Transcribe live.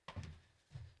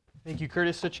Thank you,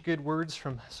 Curtis. Such good words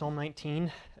from Psalm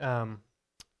 19. One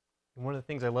of the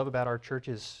things I love about our church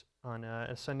is on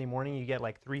a Sunday morning you get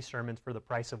like 3 sermons for the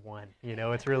price of one. You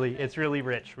know, it's really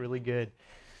rich, really good.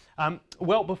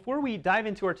 Well, before we dive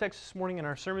into our text this morning and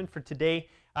our sermon for today,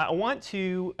 I want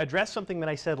to address something that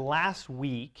I said last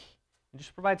week and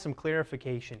just provide some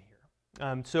clarification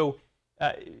here.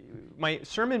 My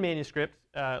sermon manuscript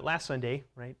last Sunday,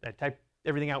 right? I typed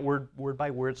everything out word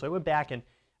by word, so I went back and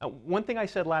one thing I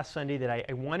said last Sunday that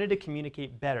I wanted to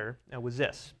communicate better was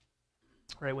this,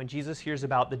 right? When Jesus hears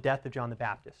about the death of John the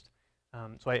Baptist.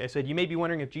 So I said, you may be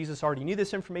wondering if Jesus already knew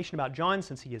this information about John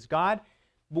since he is God.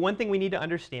 But one thing we need to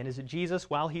understand is that Jesus,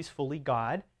 while he's fully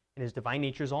God and his divine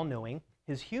nature is all-knowing,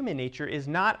 his human nature is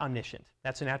not omniscient.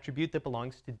 That's an attribute that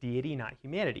belongs to deity, not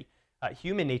humanity.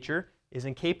 Human nature is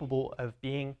incapable of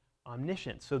being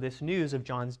omniscient. So this news of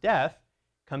John's death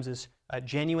comes as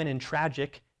genuine and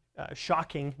tragic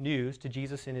shocking news to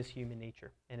Jesus in his human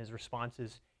nature, and his response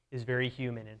is very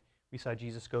human. And we saw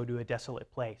Jesus go to a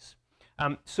desolate place.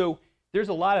 So there's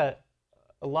a lot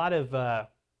of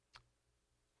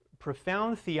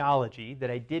profound theology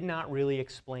that I did not really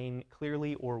explain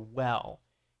clearly or well,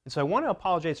 and so I want to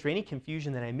apologize for any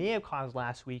confusion that I may have caused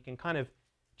last week, and kind of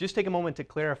just take a moment to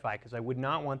clarify, because I would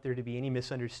not want there to be any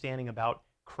misunderstanding about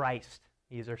Christ.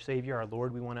 He is our Savior, our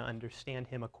Lord. We want to understand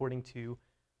him according to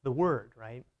the Word,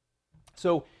 right?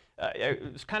 So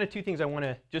there's kind of 2 things I want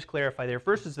to just clarify there.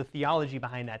 First is the theology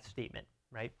behind that statement,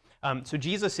 right? So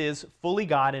Jesus is fully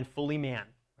God and fully man,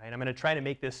 right? I'm going to try to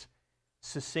make this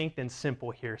succinct and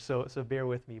simple here, so bear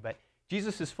with me. But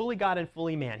Jesus is fully God and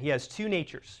fully man. He has 2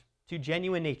 natures, 2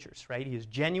 genuine natures, right? He is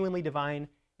genuinely divine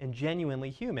and genuinely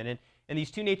human. And these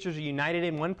 2 natures are united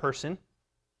in one person,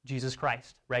 Jesus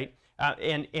Christ, right?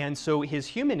 And so his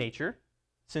human nature,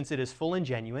 since it is full and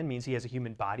genuine, means he has a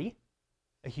human body,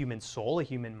 a human soul, a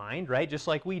human mind, right? Just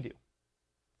like we do.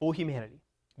 Full humanity,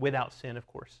 without sin, of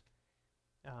course.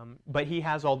 But he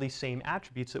has all these same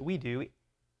attributes that we do,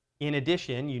 in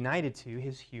addition, united to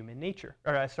his human nature,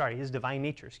 his divine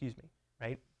nature,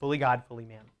 right? Fully God, fully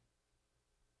man.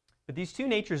 But these 2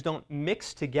 natures don't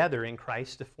mix together in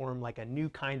Christ to form like a new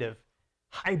kind of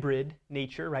hybrid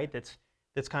nature, right? That's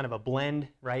kind of a blend,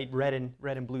 right? Red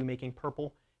and blue making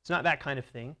purple. It's not that kind of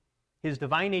thing. His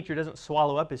divine nature doesn't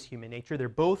swallow up his human nature. They're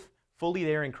both fully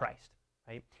there in Christ,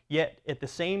 right? Yet, at the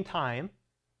same time,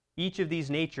 each of these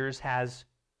natures has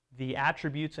the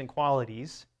attributes and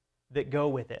qualities that go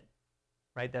with it,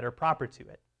 right, that are proper to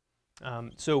it.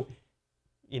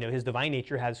 His divine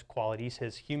nature has qualities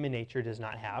his human nature does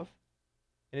not have,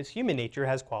 and his human nature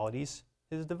has qualities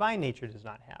his divine nature does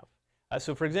not have.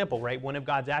 So, for example, right, one of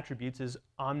God's attributes is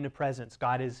omnipresence.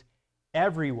 God is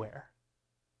everywhere.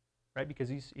 Right, because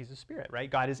he's a spirit, right?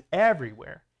 God is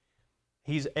everywhere.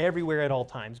 He's everywhere at all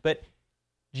times. But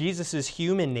Jesus'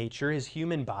 human nature, his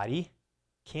human body,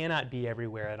 cannot be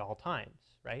everywhere at all times,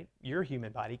 right? Your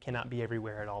human body cannot be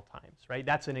everywhere at all times, right?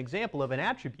 That's an example of an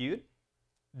attribute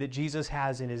that Jesus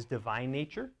has in his divine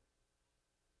nature,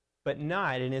 but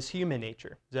not in his human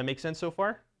nature. Does that make sense so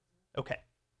far? Okay.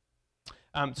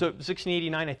 So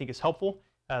 1689, I think, is helpful.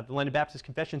 The London Baptist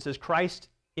Confession says, Christ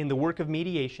in the work of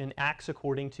mediation acts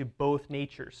according to both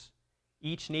natures,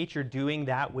 each nature doing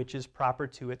that which is proper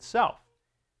to itself.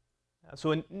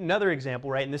 So another example,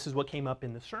 right, and this is what came up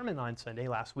in the sermon on Sunday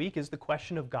last week, is the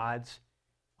question of God's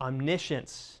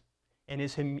omniscience and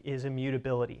his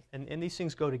immutability. And these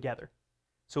things go together.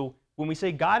 So when we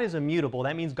say God is immutable,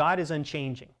 that means God is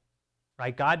unchanging,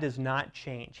 right? God does not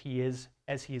change. He is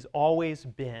as he has always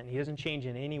been. He doesn't change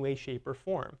in any way, shape, or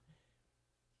form.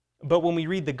 But when we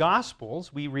read the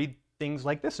Gospels, we read things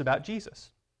like this about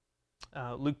Jesus.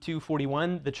 Luke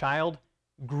 2:41, the child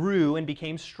grew and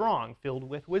became strong, filled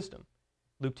with wisdom.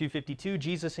 Luke 2:52,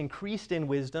 Jesus increased in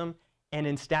wisdom and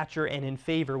in stature and in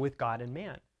favor with God and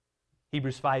man.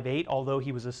 Hebrews 5:8, although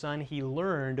he was a son, he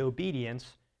learned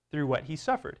obedience through what he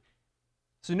suffered.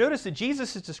 So notice that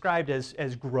Jesus is described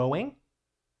as growing,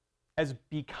 as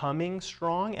becoming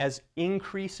strong, as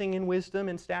increasing in wisdom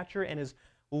and stature, and as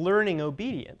learning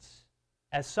obedience,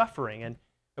 as suffering. And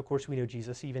of course we know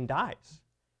Jesus even dies.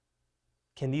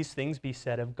 Can these things be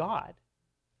said of God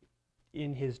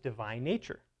in his divine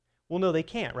nature? Well, no, they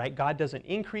can't, right? God doesn't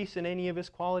increase in any of his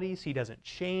qualities. He doesn't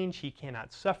change. He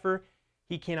cannot suffer.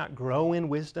 He cannot grow in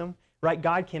wisdom, right?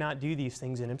 God cannot do these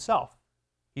things in himself.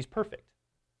 He's perfect.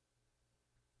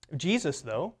 Jesus,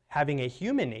 though, having a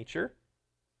human nature,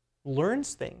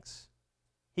 learns things.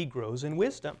 He grows in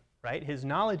wisdom, right? His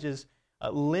knowledge is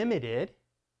limited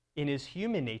in his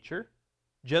human nature,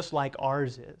 just like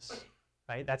ours is,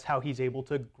 right? That's how he's able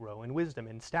to grow in wisdom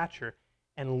and stature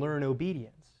and learn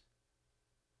obedience.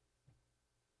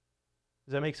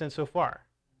 Does that make sense so far?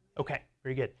 Okay,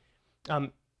 very good.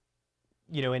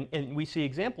 And we see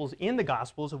examples in the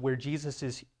Gospels of where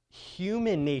Jesus'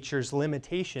 human nature's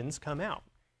limitations come out.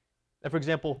 For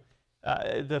example,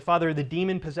 the father of the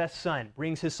demon-possessed son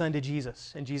brings his son to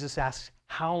Jesus, and Jesus asks,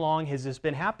 how long has this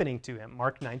been happening to him?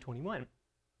 Mark 9:21.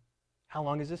 How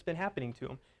long has this been happening to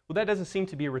him? Well, that doesn't seem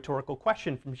to be a rhetorical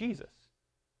question from Jesus.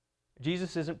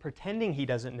 Jesus isn't pretending he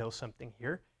doesn't know something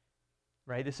here,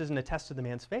 right? This isn't a test of the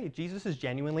man's faith. Jesus is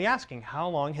genuinely asking, how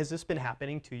long has this been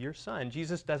happening to your son?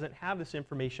 Jesus doesn't have this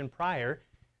information prior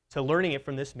to learning it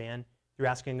from this man through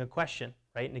asking a question,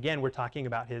 right? And again, we're talking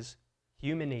about his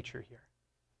human nature here.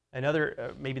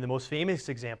 Another, maybe the most famous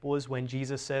example is when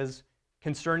Jesus says,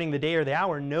 concerning the day or the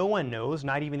hour, no one knows,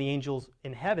 not even the angels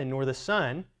in heaven, nor the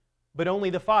Son, but only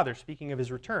the Father, speaking of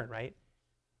his return, right?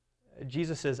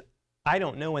 Jesus says, I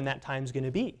don't know when that time's going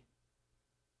to be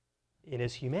in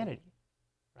his humanity,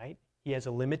 right? He has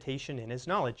a limitation in his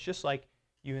knowledge, just like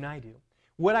you and I do.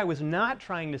 What I was not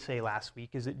trying to say last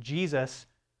week is that Jesus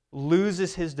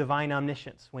loses his divine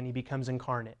omniscience when he becomes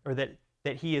incarnate, or that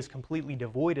he is completely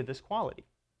devoid of this quality.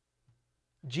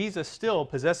 Jesus still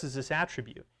possesses this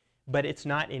attribute, but it's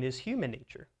not in his human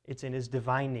nature. It's in his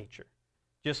divine nature.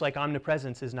 Just like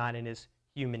omnipresence is not in his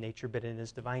human nature, but in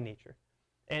his divine nature.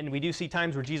 And we do see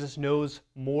times where Jesus knows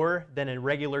more than a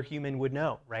regular human would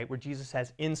know, right? Where Jesus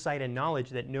has insight and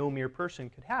knowledge that no mere person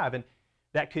could have. And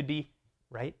that could be,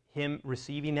 right, him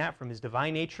receiving that from his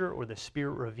divine nature or the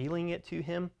Spirit revealing it to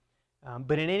him.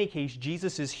 But in any case,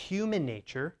 Jesus' human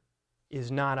nature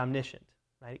is not omniscient,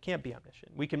 right? It can't be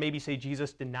omniscient. We can maybe say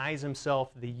Jesus denies himself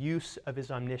the use of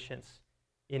his omniscience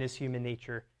in his human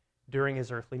nature during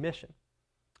his earthly mission.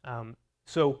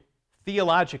 So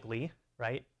theologically,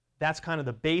 right, that's kind of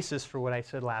the basis for what I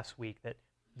said last week, that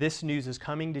this news is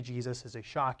coming to Jesus as a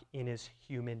shock in his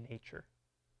human nature,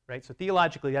 right? So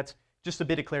theologically, that's just a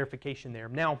bit of clarification there.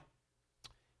 Now,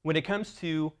 when it comes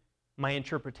to my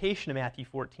interpretation of Matthew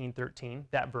 14:13,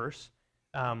 that verse,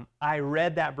 I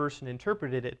read that verse and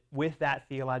interpreted it with that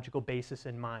theological basis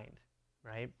in mind,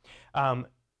 right?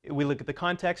 We look at the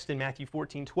context in Matthew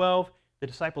 14:12. The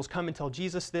disciples come and tell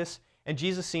Jesus this, and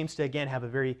Jesus seems to, again, have a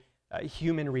very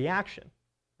human reaction,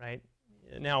 right?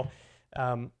 Now,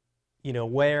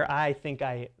 where I think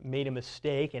I made a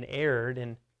mistake and erred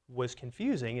and was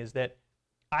confusing is that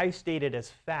I stated as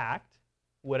fact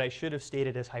what I should have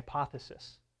stated as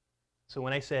hypothesis. So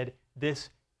when I said, this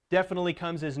definitely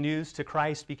comes as news to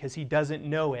Christ because he doesn't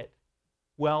know it,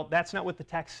 well, that's not what the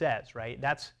text says, right?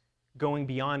 That's going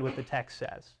beyond what the text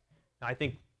says. Now, I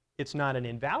think it's not an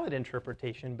invalid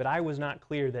interpretation, but I was not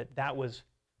clear that that was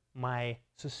my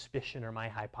suspicion or my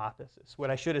hypothesis. What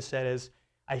I should have said is,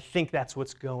 I think that's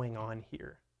what's going on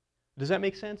here. Does that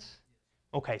make sense?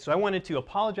 Okay, so I wanted to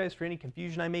apologize for any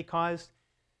confusion I may cause.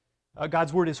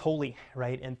 God's word is holy,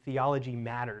 right? And theology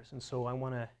matters. And so I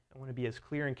want to be as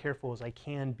clear and careful as I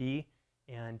can be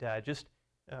and just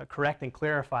correct and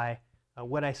clarify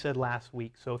what I said last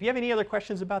week. So if you have any other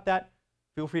questions about that,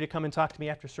 feel free to come and talk to me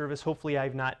after service. Hopefully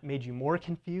I've not made you more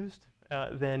confused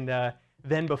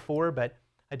than before, but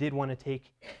I did want to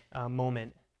take a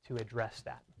moment to address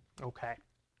that. Okay.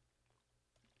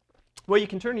 Well, you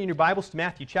can turn in your Bibles to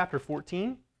Matthew chapter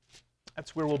 14.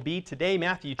 That's where we'll be today,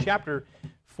 Matthew chapter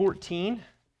 14.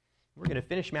 We're going to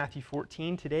finish Matthew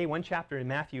 14 today, one chapter in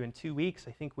Matthew in 2 weeks.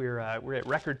 I think we're at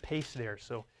record pace there.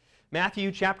 So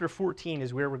Matthew chapter 14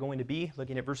 is where we're going to be,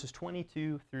 looking at verses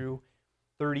 22 through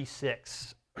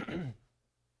 36.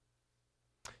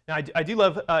 Now, I do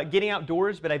love getting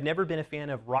outdoors, but I've never been a fan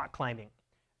of rock climbing.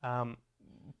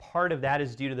 Part of that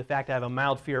is due to the fact I have a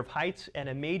mild fear of heights and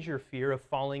a major fear of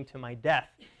falling to my death.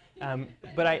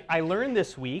 But I learned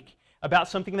this week about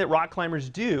something that rock climbers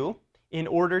do in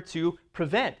order to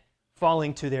prevent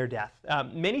falling to their death.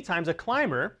 Many times a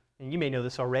climber, and you may know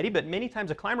this already, but many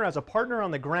times a climber has a partner on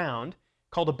the ground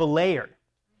called a belayer.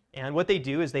 And what they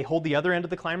do is they hold the other end of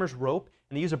the climber's rope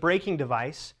and they use a braking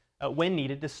device when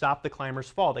needed to stop the climber's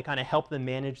fall. They kind of help them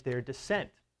manage their descent.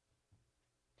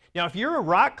 Now, if you're a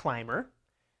rock climber,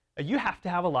 you have to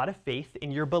have a lot of faith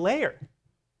in your belayer.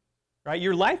 Right?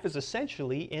 Your life is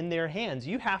essentially in their hands.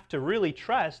 You have to really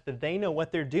trust that they know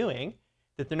what they're doing,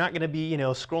 that they're not going to be,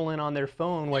 scrolling on their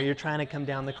phone while you're trying to come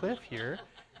down the cliff here.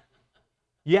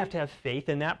 You have to have faith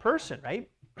in that person, right?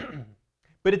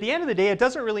 But at the end of the day, it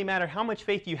doesn't really matter how much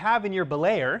faith you have in your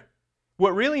belayer.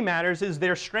 What really matters is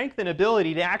their strength and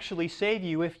ability to actually save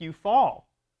you if you fall.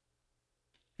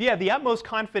 If you have the utmost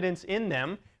confidence in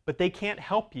them, but they can't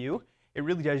help you, it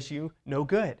really does you no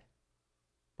good.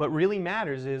 What really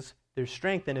matters is their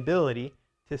strength and ability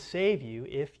to save you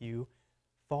if you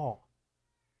fall.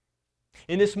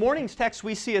 In this morning's text,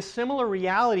 we see a similar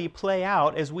reality play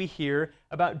out as we hear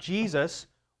about Jesus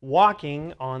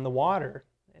walking on the water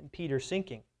and Peter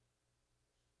sinking.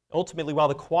 Ultimately, while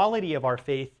the quality of our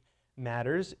faith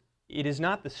matters, it is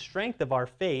not the strength of our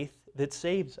faith that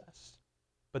saves us,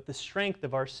 but the strength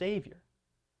of our Savior,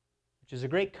 which is a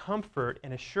great comfort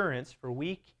and assurance for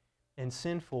weak and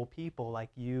sinful people like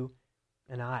you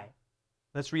and I.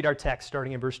 Let's read our text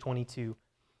starting in verse 22.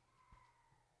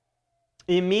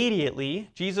 Immediately,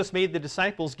 Jesus made the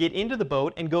disciples get into the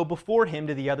boat and go before him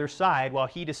to the other side while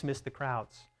he dismissed the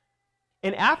crowds.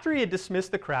 And after he had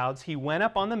dismissed the crowds, he went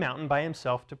up on the mountain by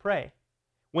himself to pray.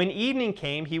 When evening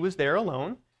came, he was there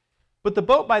alone, but the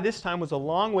boat by this time was a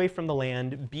long way from the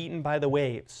land, beaten by the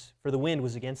waves, for the wind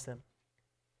was against them.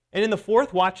 And in the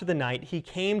fourth watch of the night, he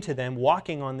came to them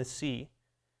walking on the sea.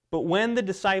 But when the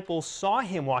disciples saw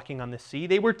him walking on the sea,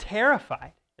 they were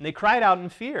terrified, and they cried out in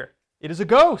fear, "It is a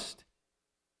ghost!"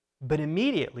 But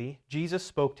immediately Jesus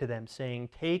spoke to them, saying,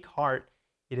 "Take heart,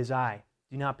 it is I.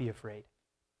 Do not be afraid."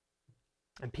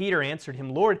 And Peter answered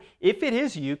him, "Lord, if it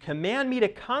is you, command me to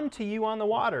come to you on the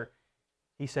water."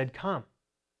 He said, "Come."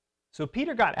 So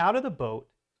Peter got out of the boat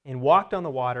and walked on the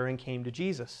water and came to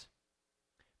Jesus.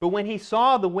 But when he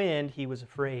saw the wind, he was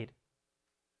afraid.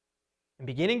 And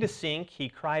beginning to sink, he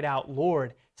cried out,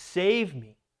 "Lord, save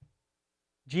me."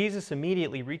 Jesus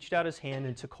immediately reached out his hand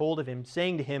and took hold of him,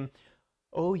 saying to him,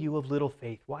 "O you of little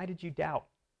faith, why did you doubt?"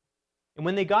 And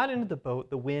when they got into the boat,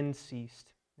 the wind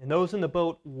ceased, and those in the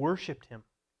boat worshipped him,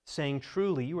 saying,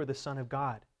 "Truly, you are the Son of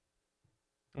God."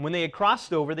 And when they had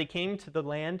crossed over, they came to the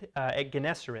land at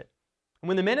Gennesaret. And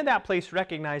when the men of that place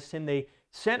recognized him, they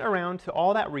sent around to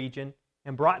all that region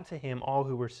and brought to him all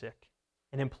who were sick,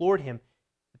 and implored him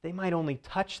that they might only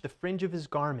touch the fringe of his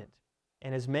garment.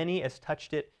 And as many as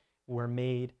touched it were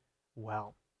made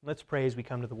well. Let's pray as we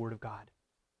come to the Word of God.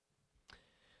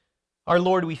 Our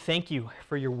Lord, we thank you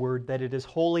for your Word, that it is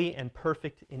holy and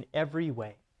perfect in every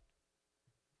way.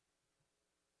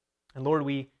 And Lord,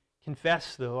 we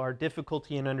confess, though, our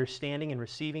difficulty in understanding and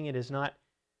receiving it is not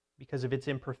because of its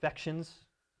imperfections,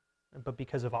 but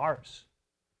because of ours.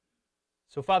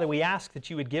 So, Father, we ask that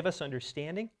you would give us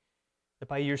understanding, that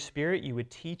by your Spirit you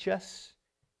would teach us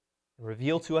and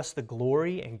reveal to us the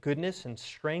glory and goodness and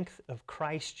strength of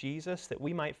Christ Jesus, that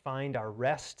we might find our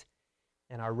rest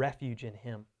and our refuge in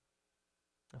him.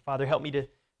 Now, Father, help me to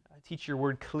teach your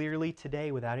word clearly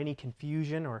today without any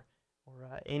confusion or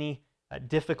any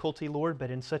difficulty, Lord,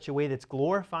 but in such a way that's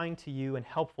glorifying to you and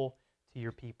helpful to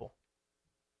your people.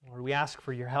 Lord, we ask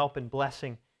for your help and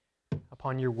blessing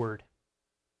upon your word.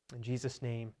 In Jesus'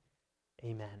 name,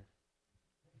 amen.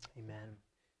 Amen.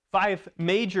 5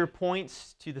 major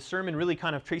points to the sermon, really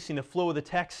kind of tracing the flow of the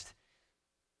text.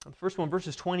 The first one,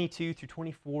 verses 22 through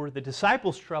 24, the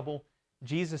disciples' trouble,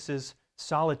 Jesus'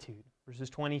 solitude, verses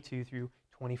 22 through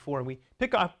 24. And we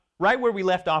pick up right where we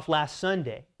left off last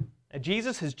Sunday.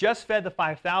 Jesus has just fed the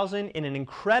 5,000 in an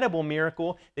incredible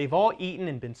miracle. They've all eaten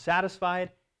and been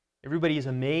satisfied. Everybody is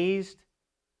amazed.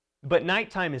 But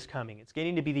nighttime is coming. It's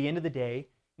getting to be the end of the day.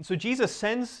 And so Jesus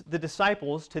sends the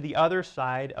disciples to the other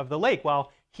side of the lake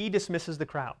while he dismisses the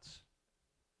crowds.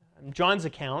 John's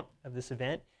account of this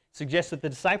event suggests that the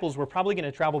disciples were probably going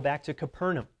to travel back to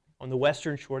Capernaum on the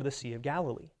western shore of the Sea of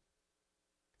Galilee.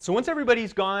 So once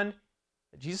everybody's gone,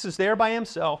 Jesus is there by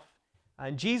himself.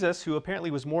 And Jesus, who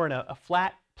apparently was more in a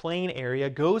flat, plain area,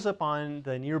 goes up on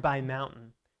the nearby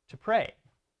mountain to pray.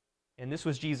 And this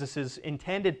was Jesus'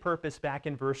 intended purpose back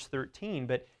in verse 13,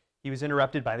 but he was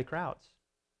interrupted by the crowds.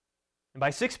 And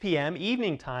by 6 p.m.,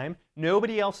 evening time,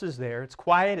 nobody else is there. It's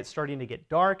quiet, it's starting to get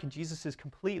dark, and Jesus is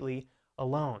completely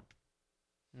alone.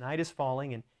 Night is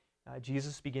falling, and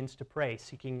Jesus begins to pray,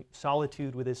 seeking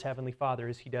solitude with his heavenly Father,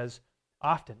 as he does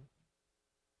often.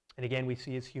 And again, we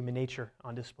see his human nature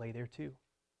on display there too.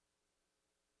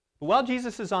 But while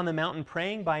Jesus is on the mountain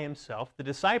praying by himself, the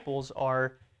disciples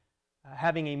are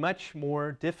having a much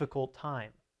more difficult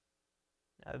time.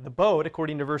 The boat,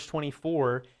 according to verse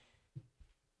 24,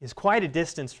 is quite a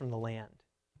distance from the land.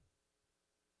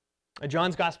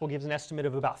 John's Gospel gives an estimate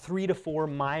of about 3 to 4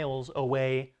 miles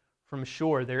away from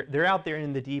shore. They're out there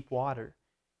in the deep water.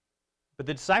 But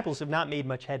the disciples have not made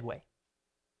much headway.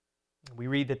 We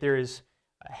read that there is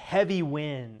heavy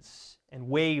winds and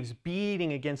waves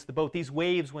beating against the boat. These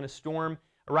waves, when a storm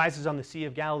arises on the Sea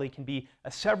of Galilee, can be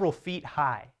several feet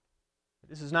high.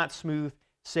 This is not smooth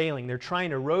sailing. They're trying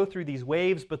to row through these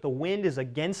waves, but the wind is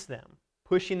against them,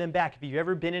 pushing them back. If you've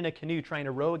ever been in a canoe trying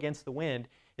to row against the wind,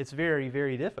 it's very,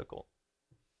 very difficult.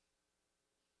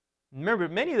 Remember,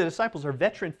 many of the disciples are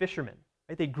veteran fishermen.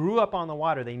 Right? They grew up on the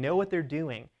water. They know what they're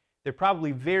doing. They're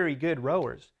probably very good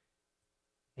rowers.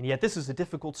 And yet this is a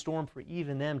difficult storm for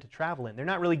even them to travel in. They're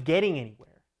not really getting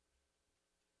anywhere.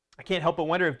 I can't help but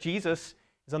wonder if Jesus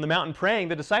is on the mountain praying,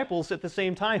 the disciples at the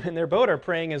same time in their boat are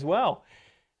praying as well.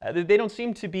 They don't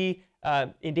seem to be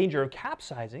in danger of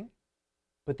capsizing,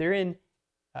 but they're in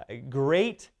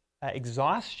great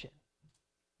exhaustion.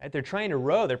 Right? They're trying to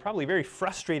row. They're probably very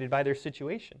frustrated by their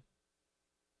situation.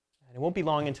 And it won't be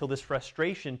long until this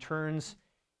frustration turns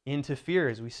into fear,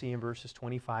 as we see in verses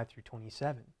 25 through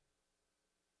 27.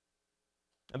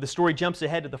 The story jumps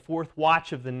ahead to the fourth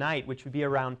watch of the night, which would be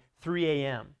around 3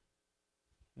 a.m.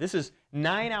 This is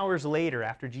 9 hours later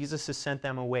after Jesus has sent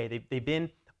them away. They've been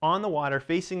on the water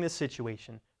facing this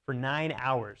situation for 9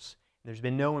 hours. There's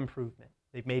been no improvement.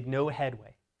 They've made no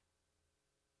headway.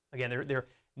 Again, they're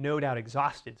no doubt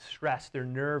exhausted, stressed. Their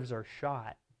nerves are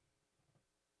shot.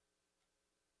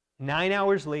 9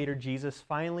 hours later, Jesus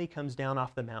finally comes down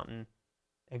off the mountain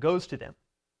and goes to them.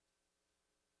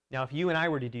 Now, if you and I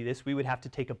were to do this, we would have to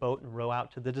take a boat and row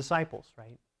out to the disciples,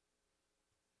 right?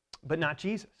 But not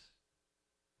Jesus.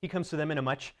 He comes to them in a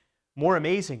much more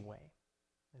amazing way,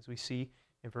 as we see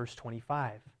in verse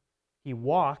 25. He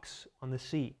walks on the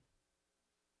sea.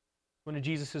 One of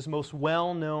Jesus' most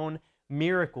well-known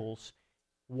miracles,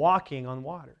 walking on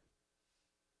water.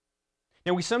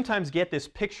 Now, we sometimes get this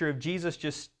picture of Jesus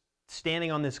just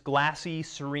standing on this glassy,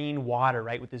 serene water,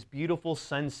 right, with this beautiful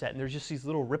sunset, and there's just these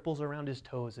little ripples around his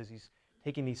toes as he's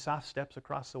taking these soft steps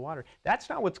across the water. That's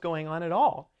not what's going on at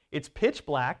all. It's pitch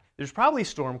black, there's probably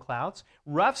storm clouds,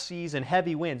 rough seas, and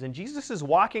heavy winds, and Jesus is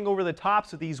walking over the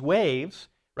tops of these waves,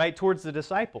 right, towards the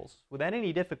disciples without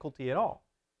any difficulty at all.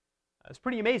 It's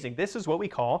pretty amazing. This is what we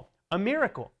call a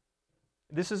miracle.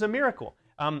 This is a miracle.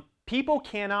 People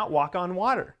cannot walk on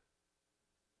water.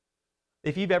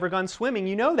 If you've ever gone swimming,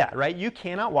 you know that, right? You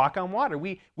cannot walk on water.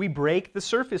 We break the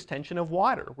surface tension of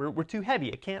water. We're too heavy.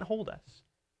 It can't hold us.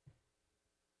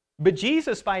 But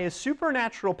Jesus, by his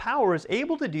supernatural power, is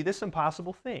able to do this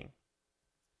impossible thing.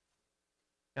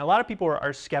 Now, a lot of people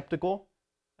are skeptical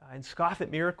and scoff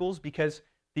at miracles because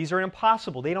these are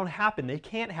impossible. They don't happen. They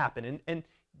can't happen. And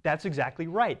that's exactly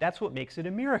right. That's what makes it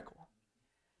a miracle.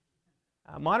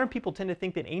 Modern people tend to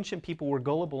think that ancient people were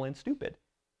gullible and stupid.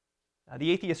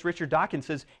 The atheist Richard Dawkins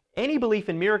says, any belief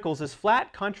in miracles is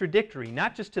flat contradictory,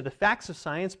 not just to the facts of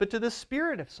science, but to the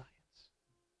spirit of science.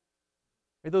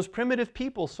 Those primitive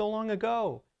people so long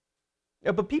ago.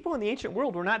 But people in the ancient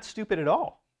world were not stupid at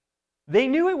all. They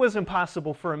knew it was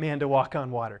impossible for a man to walk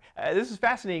on water. This is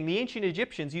fascinating. The ancient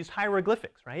Egyptians used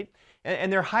hieroglyphics, right?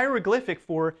 And their hieroglyphic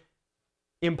for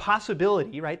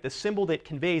impossibility, right, the symbol that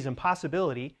conveys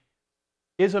impossibility,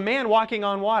 is a man walking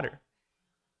on water.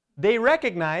 They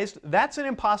recognized that's an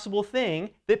impossible thing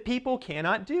that people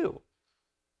cannot do.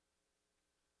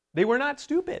 They were not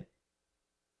stupid.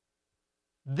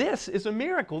 This is a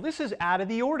miracle. This is out of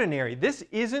the ordinary. This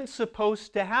isn't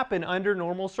supposed to happen under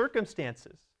normal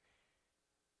circumstances.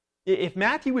 If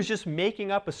Matthew was just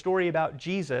making up a story about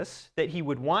Jesus that he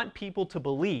would want people to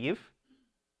believe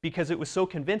because it was so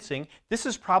convincing, this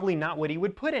is probably not what he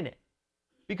would put in it.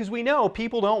 Because we know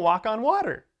people don't walk on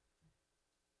water.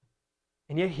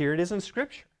 And yet here it is in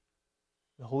Scripture.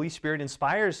 The Holy Spirit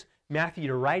inspires Matthew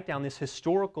to write down this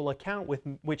historical account with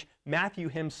which Matthew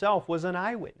himself was an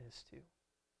eyewitness to.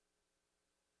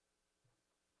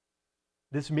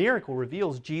 This miracle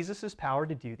reveals Jesus' power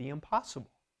to do the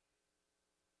impossible.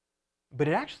 But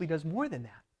it actually does more than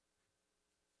that.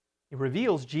 It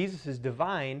reveals Jesus'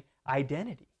 divine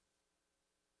identity.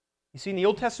 You see, in the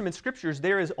Old Testament Scriptures,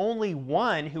 there is only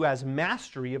one who has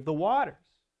mastery of the waters.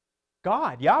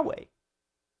 God, Yahweh.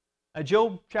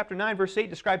 Job chapter 9, verse 8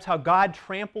 describes how God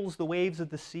tramples the waves of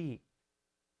the sea.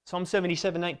 Psalm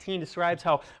 77:19 describes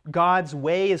how God's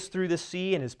way is through the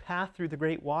sea and his path through the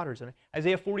great waters. And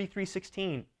Isaiah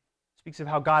 43:16 speaks of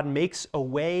how God makes a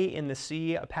way in the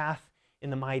sea, a path in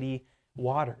the mighty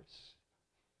waters.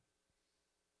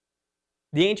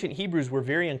 The ancient Hebrews were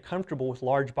very uncomfortable with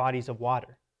large bodies of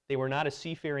water. They were not a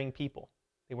seafaring people.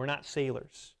 They were not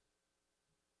sailors.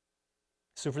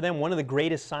 So for them, one of the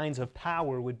greatest signs of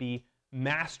power would be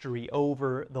mastery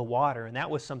over the water, and that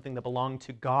was something that belonged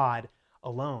to God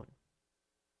alone.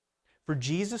 For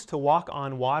Jesus to walk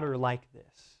on water like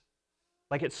this,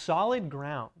 like it's solid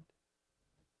ground,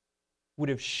 would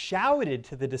have shouted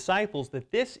to the disciples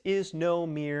that this is no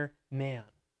mere man.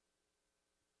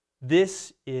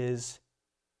 This is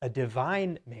a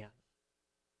divine man,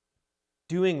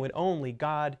 doing what only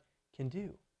God can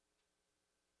do.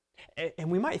 And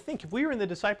we might think, if we were in the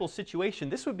disciples' situation,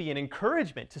 this would be an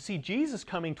encouragement to see Jesus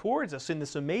coming towards us in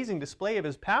this amazing display of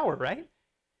his power, right?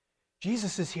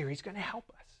 Jesus is here. He's going to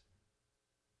help us.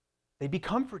 They'd be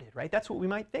comforted, right? That's what we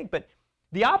might think. But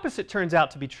The opposite turns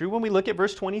out to be true when we look at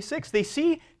verse 26. They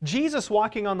see Jesus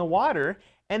walking on the water,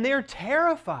 and they're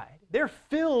terrified. They're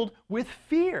filled with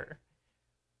fear.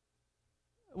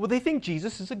 Well, they think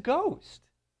Jesus is a ghost,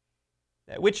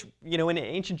 which, in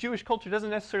ancient Jewish culture doesn't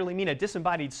necessarily mean a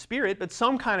disembodied spirit, but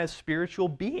some kind of spiritual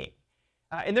being.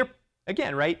 And they're,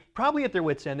 again, right, probably at their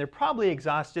wits' end. They're probably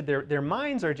exhausted. Their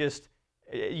minds are just,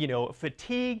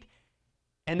 fatigued.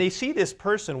 And they see this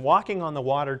person walking on the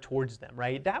water towards them,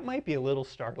 right? That might be a little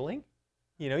startling.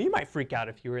 You might freak out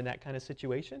if you were in that kind of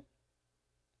situation.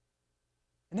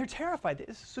 And they're terrified that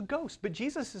this is a ghost. But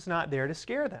Jesus is not there to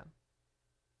scare them.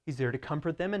 He's there to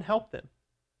comfort them and help them.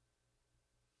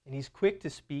 And he's quick to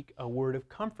speak a word of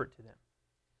comfort to them.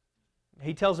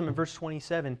 He tells them in verse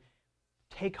 27,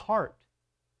 take heart.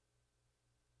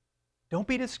 Don't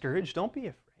be discouraged. Don't be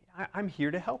afraid. I'm here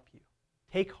to help you.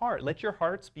 Take heart. Let your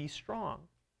hearts be strong.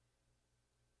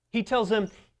 He tells them,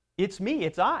 it's me,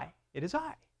 it's I. It is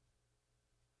I.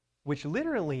 Which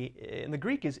literally in the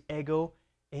Greek is ego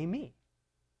eimi.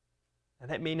 Now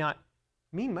that may not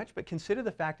mean much, but consider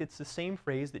the fact it's the same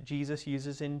phrase that Jesus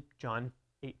uses in John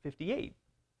 8:58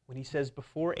 when he says,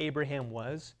 before Abraham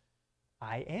was,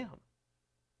 I am.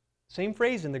 Same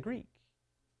phrase in the Greek.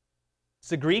 It's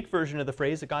the Greek version of the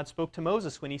phrase that God spoke to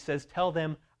Moses when he says, tell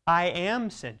them, I am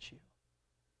sent you.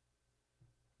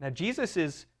 Now Jesus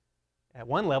is at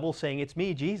one level saying, it's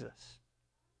me, Jesus.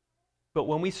 But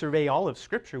when we survey all of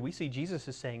Scripture, we see Jesus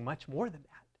is saying much more than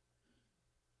that.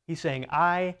 He's saying,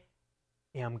 I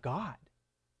am God.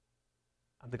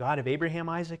 I'm the God of Abraham,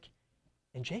 Isaac,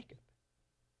 and Jacob.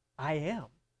 I am.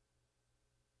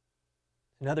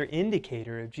 Another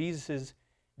indicator of Jesus'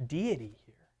 deity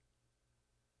here.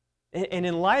 And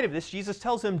in light of this, Jesus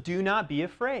tells them, do not be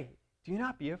afraid. Do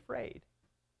not be afraid.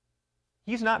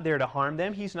 He's not there to harm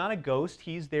them. He's not a ghost.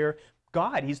 He's their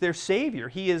God. He's their Savior.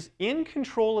 He is in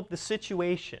control of the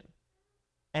situation,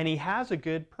 and He has a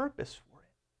good purpose for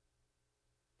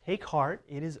it. Take heart.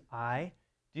 It is I.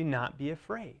 Do not be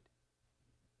afraid.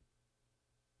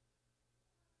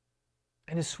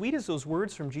 And as sweet as those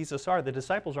words from Jesus are, the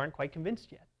disciples aren't quite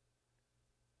convinced yet,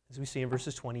 as we see in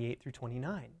verses 28 through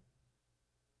 29.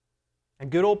 And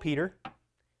good old Peter,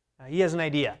 he has an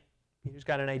idea. Peter's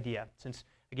got an idea. Since,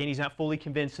 again, he's not fully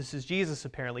convinced this is Jesus,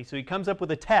 apparently. So he comes up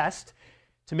with a test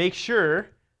to make sure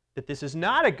that this is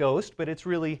not a ghost, but it's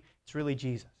really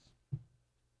Jesus.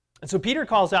 And so Peter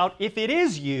calls out, if it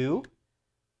is you,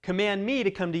 command me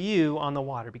to come to you on the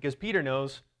water. Because Peter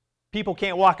knows people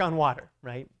can't walk on water,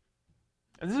 right?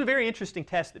 And this is a very interesting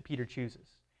test that Peter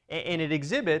chooses. And it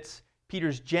exhibits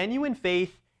Peter's genuine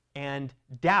faith and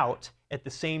doubt at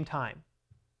the same time.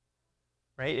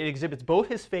 Right? It exhibits both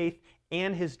his faith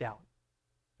and his doubt.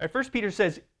 Right, first Peter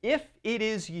says, if it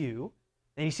is you,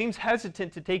 and he seems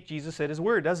hesitant to take Jesus at his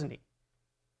word, doesn't he?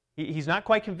 He's not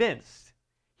quite convinced.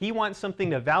 He wants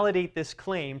something to validate this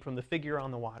claim from the figure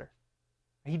on the water.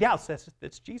 He doubts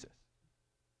that's Jesus.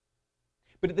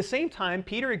 But at the same time,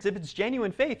 Peter exhibits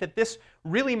genuine faith that this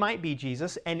really might be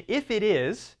Jesus, and if it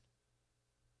is,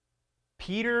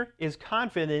 Peter is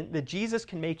confident that Jesus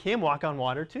can make him walk on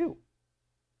water too.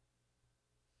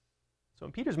 So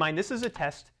in Peter's mind, this is a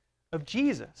test of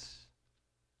Jesus.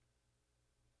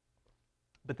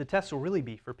 But the test will really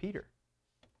be for Peter.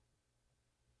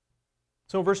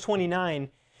 So in verse 29,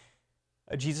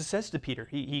 Jesus says to Peter,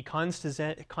 he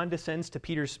condescends to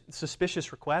Peter's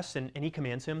suspicious request, and he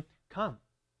commands him, come.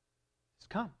 Just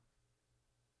come.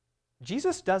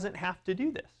 Jesus doesn't have to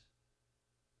do this.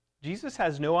 Jesus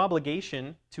has no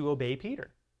obligation to obey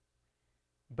Peter.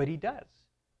 But he does,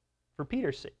 for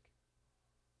Peter's sake.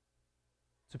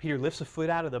 So Peter lifts a foot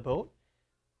out of the boat,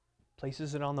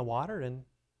 places it on the water, and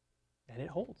it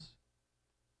holds.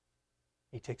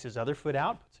 He takes his other foot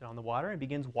out, puts it on the water, and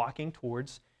begins walking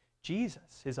towards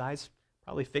Jesus. His eyes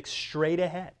probably fixed straight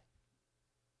ahead,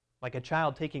 like a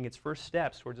child taking its first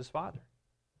steps towards his father.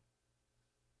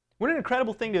 What an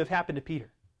incredible thing to have happened to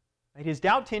Peter. Right? His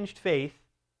doubt-tinged faith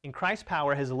in Christ's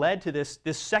power has led to this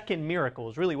second miracle,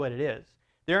 is really what it is.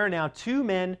 There are now two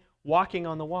men walking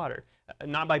on the water.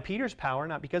 Not by Peter's power,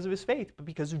 not because of his faith, but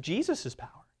because of Jesus' power.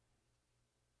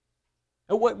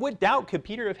 What doubt could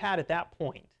Peter have had at that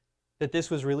point that this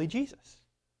was really Jesus?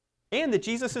 And that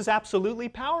Jesus is absolutely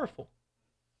powerful.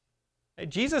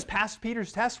 Jesus passed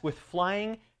Peter's test with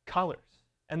flying colors.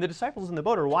 And the disciples in the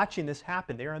boat are watching this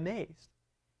happen. They're amazed.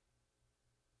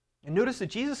 And notice that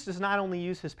Jesus does not only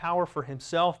use his power for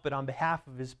himself, but on behalf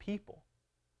of his people.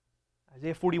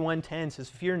 Isaiah 41:10 says,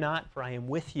 fear not, for I am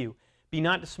with you. Be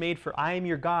not dismayed, for I am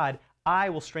your God. I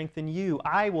will strengthen you.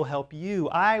 I will help you.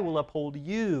 I will uphold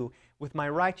you with my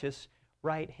righteous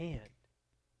right hand.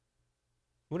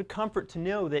 What a comfort to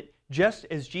know that just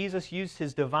as Jesus used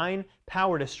his divine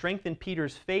power to strengthen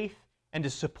Peter's faith and to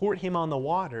support him on the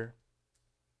water,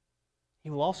 he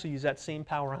will also use that same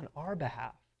power on our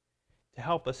behalf to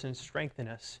help us and strengthen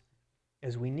us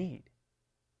as we need.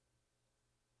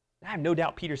 I have no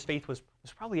doubt Peter's faith was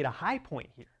probably at a high point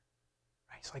here.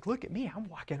 Right? He's like, look at me, I'm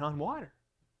walking on water.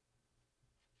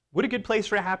 What a good place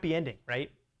for a happy ending,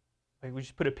 right? Like we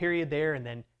just put a period there and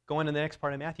then go on to the next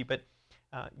part of Matthew. But,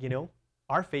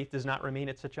 our faith does not remain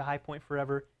at such a high point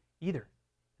forever either.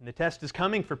 And the test is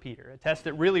coming for Peter, a test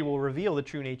that really will reveal the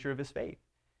true nature of his faith.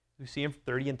 We see in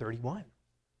 30 and 31.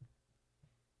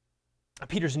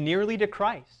 Peter's nearly to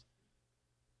Christ.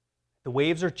 The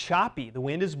waves are choppy. The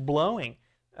wind is blowing.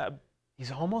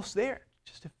 He's almost there,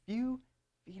 just a few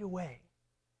feet away,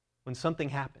 when something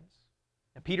happens.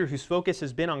 And Peter, whose focus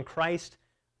has been on Christ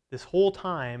this whole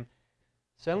time,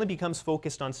 suddenly becomes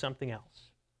focused on something else.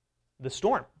 The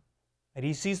storm. And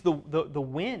he sees the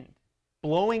wind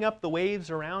blowing up the waves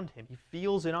around him. He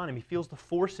feels it on him. He feels the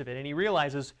force of it. And he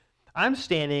realizes, I'm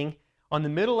standing on the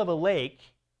middle of a lake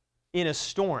in a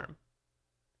storm.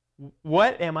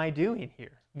 What am I doing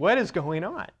here? What is going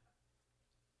on?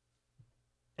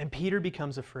 And Peter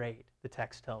becomes afraid, the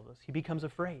text tells us. He becomes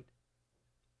afraid.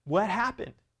 What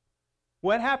happened?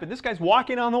 What happened? This guy's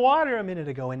walking on the water a minute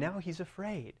ago, and now he's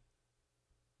afraid.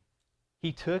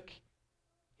 He took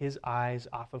his eyes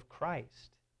off of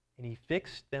Christ, and he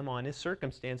fixed them on his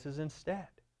circumstances instead.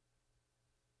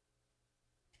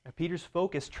 Now, Peter's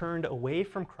focus turned away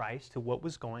from Christ to what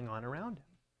was going on around him.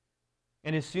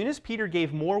 And as soon as Peter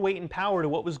gave more weight and power to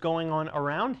what was going on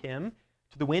around him,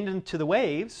 to the wind and to the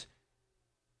waves,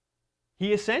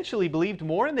 he essentially believed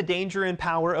more in the danger and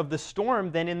power of the storm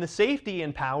than in the safety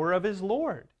and power of his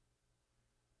Lord.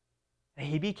 And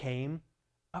he became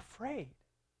afraid.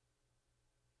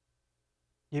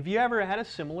 Have you ever had a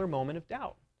similar moment of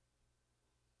doubt?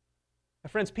 Now,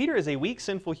 friends, Peter is a weak,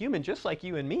 sinful human just like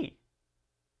you and me.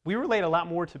 We relate a lot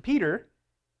more to Peter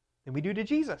than we do to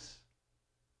Jesus.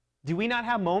 Do we not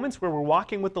have moments where we're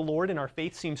walking with the Lord and our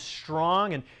faith seems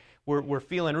strong and we're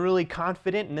feeling really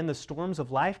confident, and then the storms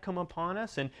of life come upon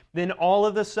us, and then all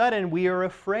of a sudden we are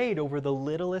afraid over the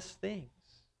littlest things?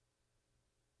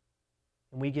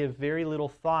 And we give very little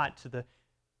thought to the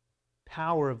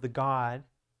power of the God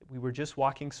that we were just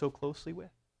walking so closely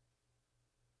with.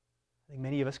 I think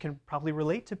many of us can probably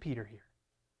relate to Peter here.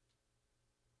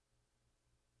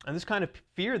 And this kind of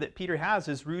fear that Peter has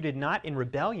is rooted not in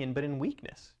rebellion, but in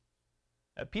weakness.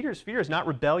 Peter's fear is not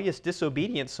rebellious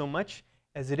disobedience so much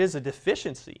as it is a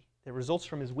deficiency that results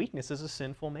from his weakness as a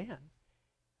sinful man.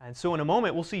 And so in a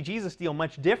moment, we'll see Jesus deal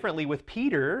much differently with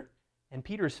Peter and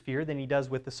Peter's fear than he does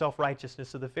with the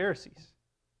self-righteousness of the Pharisees.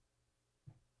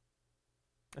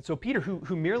 And so Peter,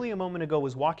 who merely a moment ago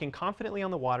was walking confidently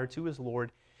on the water to his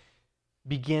Lord,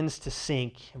 begins to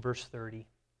sink in verse 30.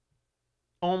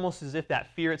 Almost as if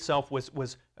that fear itself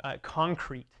was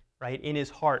concrete, right, in his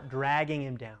heart, dragging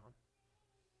him down.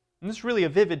 And this is really a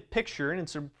vivid picture, and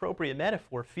it's an appropriate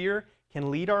metaphor. Fear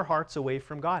can lead our hearts away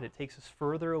from God. It takes us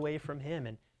further away from Him,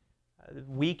 and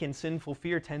weak and sinful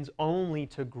fear tends only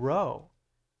to grow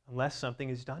unless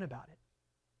something is done about it.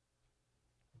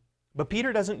 But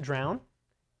Peter doesn't drown.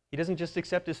 He doesn't just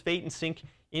accept his fate and sink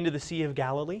into the Sea of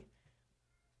Galilee.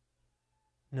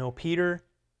 No, Peter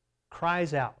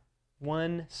cries out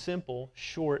one simple,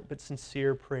 short, but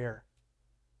sincere prayer.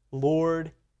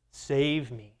 Lord,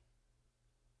 save me.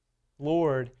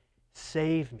 Lord,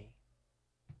 save me.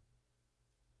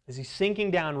 As he's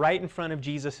sinking down right in front of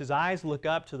Jesus, his eyes look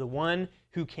up to the one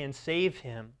who can save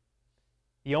him,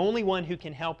 the only one who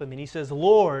can help him, and he says,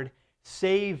 Lord,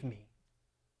 save me.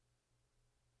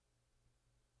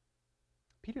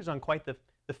 Peter's on quite the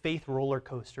faith roller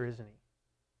coaster, isn't he?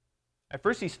 At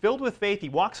first he's filled with faith, he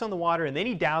walks on the water, and then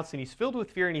he doubts, and he's filled with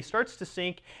fear, and he starts to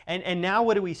sink, and now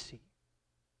what do we see?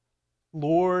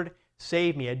 Lord,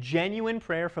 save me. A genuine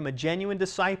prayer from a genuine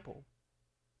disciple.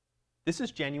 This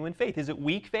is genuine faith. Is it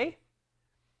weak faith?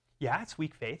 Yeah, it's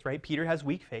weak faith, right? Peter has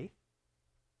weak faith.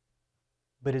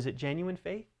 But is it genuine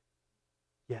faith?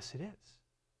 Yes, it is.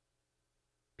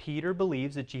 Peter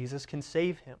believes that Jesus can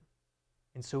save him.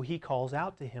 And so he calls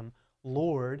out to him,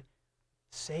 Lord,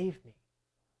 save me.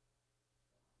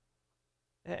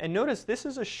 And notice this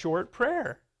is a short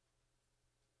prayer.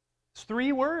 It's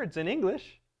 3 words in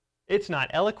English. It's not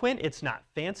eloquent, it's not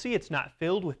fancy, it's not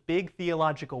filled with big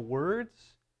theological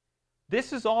words.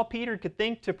 This is all Peter could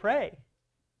think to pray.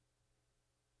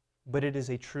 But it is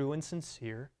a true and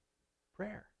sincere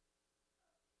prayer.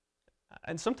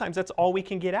 And sometimes that's all we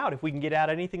can get out, if we can get out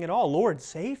anything at all. Lord,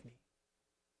 save me.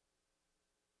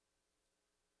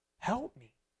 Help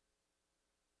me.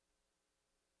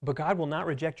 But God will not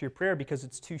reject your prayer because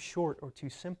it's too short or too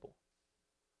simple.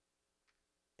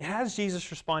 How does Jesus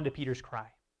respond to Peter's cry?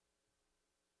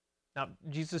 Now,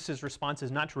 Jesus' response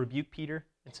is not to rebuke Peter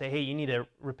and say, hey, you need to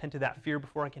repent of that fear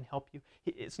before I can help you.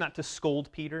 It's not to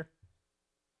scold Peter.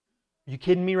 Are you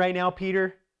kidding me right now,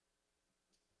 Peter?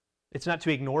 It's not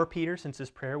to ignore Peter since his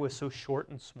prayer was so short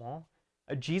and small.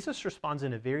 Jesus responds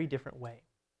in a very different way.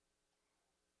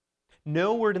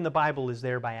 No word in the Bible is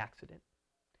there by accident.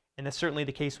 And that's certainly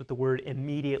the case with the word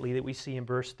immediately that we see in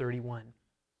verse 31.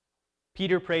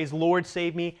 Peter prays, Lord,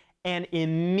 save me, and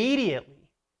immediately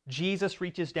Jesus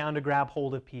reaches down to grab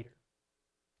hold of Peter.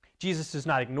 Jesus does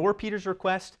not ignore Peter's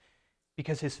request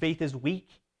because his faith is weak.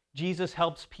 Jesus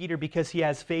helps Peter because he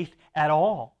has faith at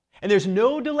all. And there's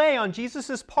no delay on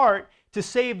Jesus' part to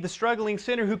save the struggling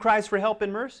sinner who cries for help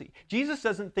and mercy. Jesus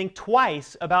doesn't think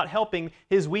twice about helping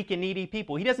his weak and needy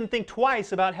people. He doesn't think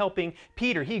twice about helping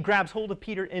Peter. He grabs hold of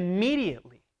Peter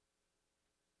immediately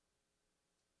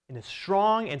in a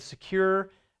strong and secure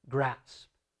grasp.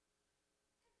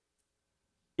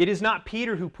 It is not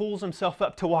Peter who pulls himself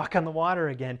up to walk on the water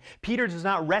again. Peter does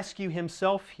not rescue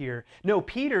himself here. No,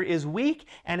 Peter is weak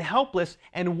and helpless,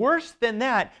 and worse than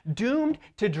that, doomed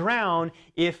to drown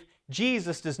if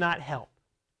Jesus does not help.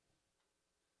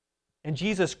 And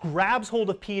Jesus grabs hold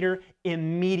of Peter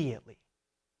immediately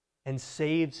and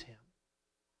saves him.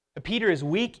 Peter is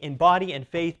weak in body and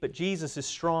faith, but Jesus is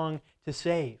strong to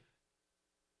save.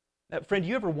 Now, friend, do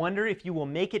you ever wonder if you will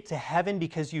make it to heaven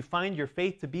because you find your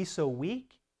faith to be so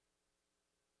weak?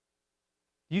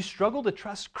 Do you struggle to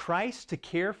trust Christ to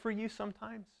care for you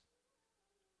sometimes?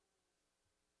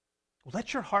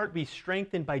 Let your heart be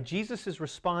strengthened by Jesus'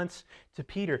 response to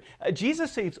Peter.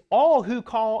 Jesus saves all who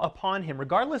call upon him,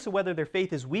 regardless of whether their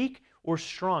faith is weak or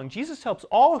strong. Jesus helps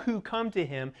all who come to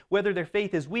him, whether their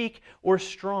faith is weak or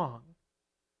strong.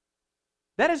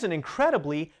 That is an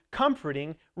incredibly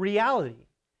comforting reality,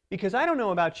 because I don't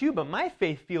know about you, but my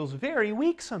faith feels very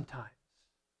weak sometimes.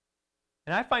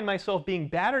 And I find myself being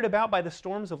battered about by the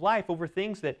storms of life over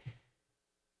things that,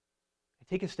 I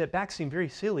take a step back, seem very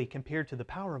silly compared to the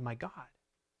power of my God.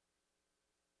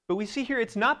 But we see here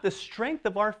it's not the strength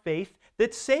of our faith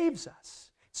that saves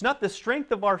us. It's not the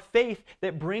strength of our faith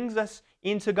that brings us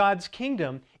into God's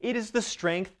kingdom. It is the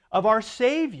strength of our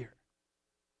Savior.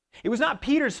 It was not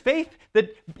Peter's faith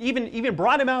that even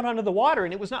brought him out onto the water,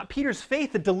 and it was not Peter's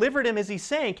faith that delivered him as he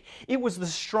sank. It was the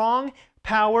strong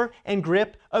power and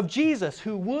grip of Jesus,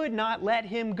 who would not let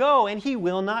him go, and he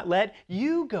will not let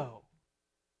you go.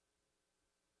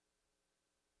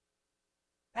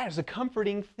 That is a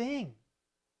comforting thing,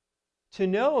 to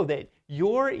know that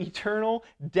your eternal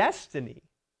destiny,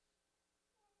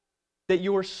 that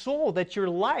your soul, that your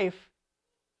life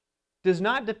does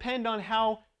not depend on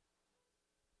how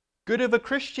good of a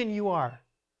Christian you are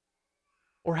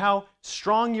or how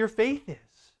strong your faith is.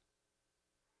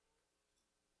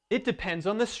 It depends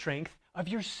on the strength of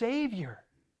your Savior.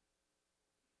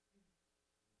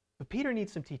 But Peter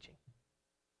needs some teaching.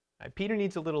 Peter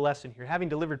needs a little lesson here. Having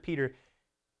delivered Peter,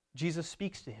 Jesus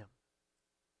speaks to him.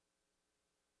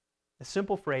 A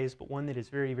simple phrase, but one that is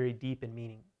very, very deep in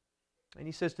meaning. And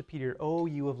he says to Peter, "Oh,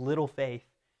 you of little faith,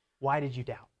 why did you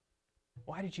doubt?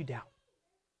 Why did you doubt?"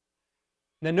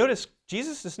 Now notice,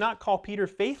 Jesus does not call Peter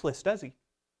faithless, does he?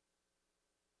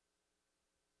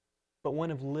 But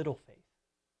one of little faith.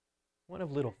 One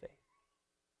of little faith.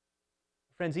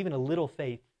 Friends, even a little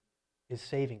faith is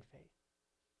saving faith.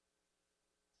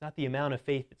 It's not the amount of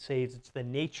faith that saves, it's the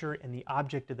nature and the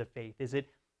object of the faith. Is it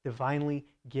divinely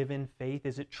given faith?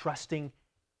 Is it trusting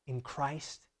in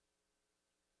Christ?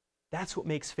 That's what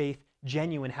makes faith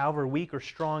genuine, however weak or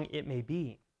strong it may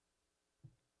be.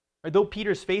 Though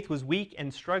Peter's faith was weak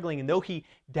and struggling, and though he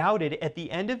doubted, at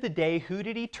the end of the day, who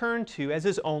did he turn to as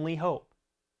his only hope?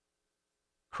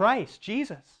 Christ,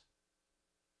 Jesus.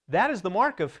 That is the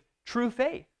mark of true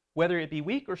faith, whether it be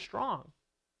weak or strong.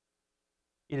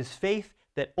 It is faith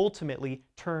that ultimately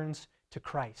turns to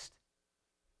Christ.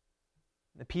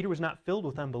 Now, Peter was not filled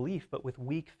with unbelief, but with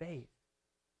weak faith.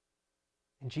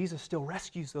 And Jesus still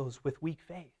rescues those with weak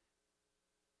faith.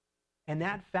 And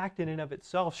that fact in and of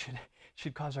itself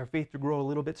should cause our faith to grow a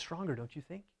little bit stronger, don't you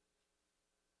think?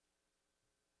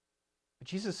 But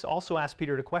Jesus also asked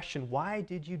Peter to question, why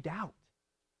did you doubt?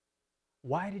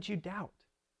 Why did you doubt?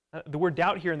 The word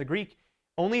doubt here in the Greek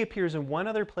only appears in one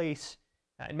other place,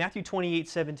 in Matthew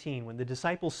 28:17, when the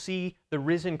disciples see the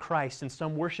risen Christ, and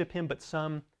some worship him, but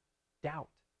some doubt.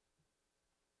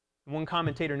 One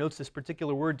commentator notes this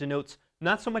particular word denotes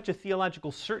not so much a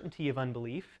theological certainty of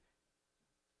unbelief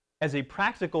as a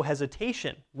practical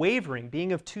hesitation, wavering,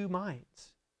 being of two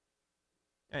minds.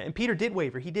 And Peter did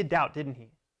waver. He did doubt, didn't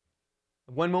he?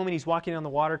 One moment he's walking on the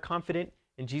water, confident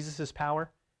in Jesus'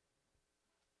 power.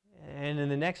 And in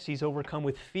the next, he's overcome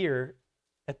with fear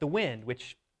at the wind,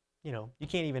 which, you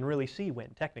can't even really see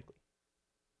wind, technically.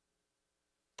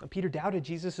 And Peter doubted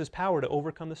Jesus' power to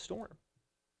overcome the storm.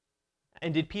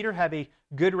 And did Peter have a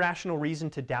good rational reason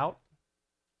to doubt?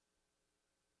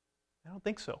 I don't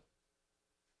think so.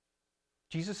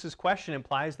 Jesus' question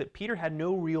implies that Peter had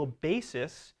no real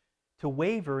basis to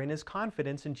waver in his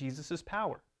confidence in Jesus'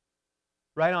 power.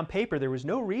 Right on paper, there was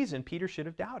no reason Peter should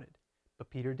have doubted, but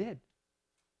Peter did.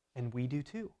 And we do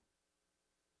too.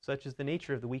 Such is the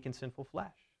nature of the weak and sinful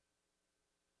flesh.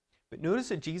 But notice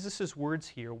that Jesus' words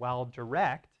here, while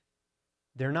direct,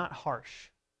 they're not harsh.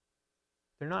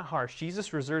 They're not harsh.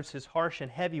 Jesus reserves his harsh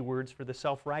and heavy words for the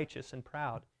self-righteous and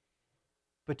proud.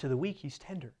 But to the weak, he's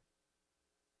tender.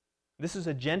 This is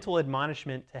a gentle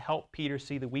admonishment to help Peter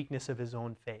see the weakness of his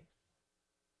own faith.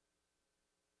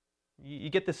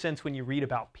 You get the sense when you read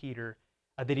about Peter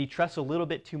that he trusts a little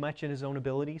bit too much in his own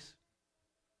abilities.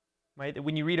 Right?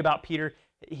 When you read about Peter,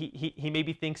 he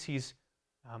maybe thinks he's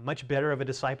much better of a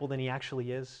disciple than he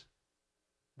actually is.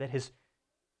 That his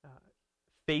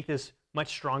faith is much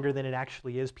stronger than it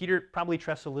actually is. Peter probably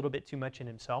trusts a little bit too much in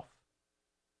himself,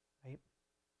 right?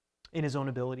 In his own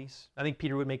abilities. I think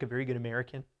Peter would make a very good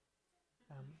American.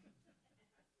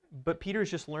 But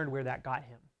Peter's just learned where that got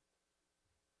him.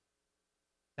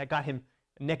 That got him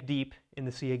neck deep in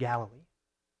the Sea of Galilee.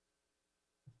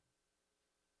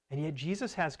 And yet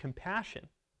Jesus has compassion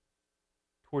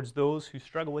towards those who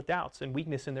struggle with doubts and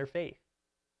weakness in their faith,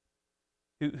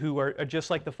 who are just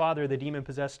like the father of the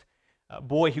demon-possessed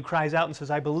boy who cries out and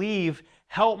says, "I believe,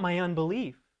 help my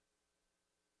unbelief."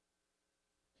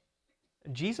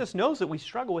 Jesus knows that we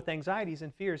struggle with anxieties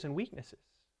and fears and weaknesses.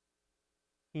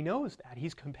 He knows that.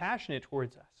 He's compassionate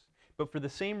towards us. But for the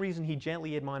same reason he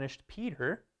gently admonished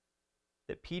Peter,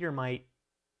 that Peter might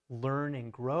learn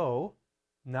and grow,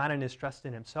 not in his trust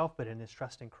in himself, but in his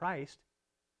trust in Christ,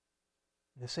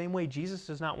 in the same way, Jesus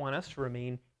does not want us to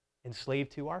remain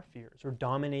enslaved to our fears or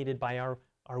dominated by our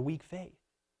weak faith.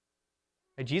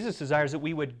 And Jesus desires that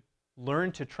we would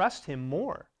learn to trust him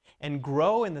more and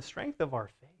grow in the strength of our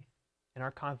faith and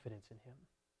our confidence in him.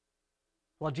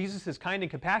 While Jesus is kind and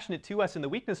compassionate to us in the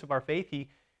weakness of our faith, he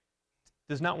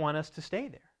does not want us to stay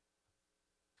there.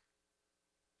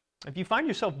 If you find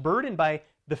yourself burdened by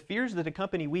the fears that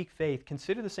accompany weak faith,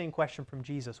 consider the same question from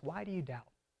Jesus. Why do you doubt?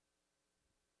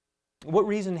 What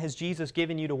reason has Jesus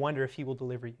given you to wonder if he will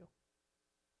deliver you?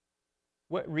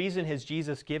 What reason has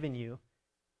Jesus given you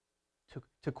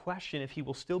to question if he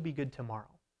will still be good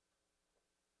tomorrow?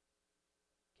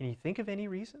 Can you think of any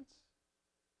reasons?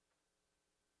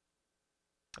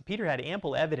 Peter had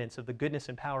ample evidence of the goodness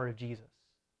and power of Jesus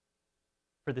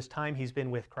for this time he's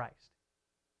been with Christ.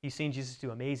 He's seen Jesus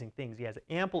do amazing things. He has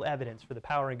ample evidence for the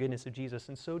power and goodness of Jesus,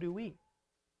 and so do we.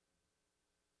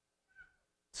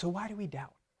 So why do we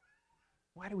doubt?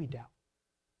 Why do we doubt?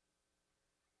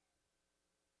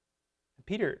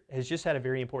 Peter has just had a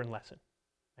very important lesson.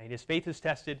 Right? His faith is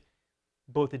tested.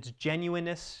 Both its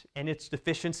genuineness and its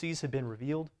deficiencies have been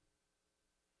revealed.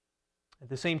 At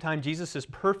the same time, Jesus'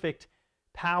 perfect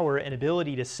power and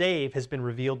ability to save has been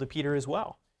revealed to Peter as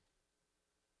well.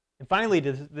 And finally,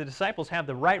 the disciples have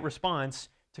the right response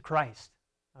to Christ.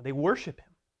 They worship him.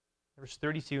 Verse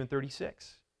 32 and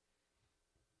 36.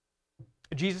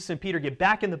 Jesus and Peter get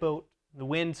back in the boat. The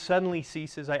wind suddenly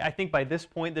ceases. I think by this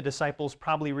point, the disciples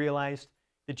probably realized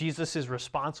that Jesus is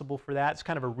responsible for that. It's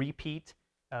kind of a repeat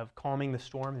of calming the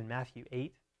storm in Matthew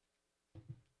 8.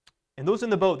 And those in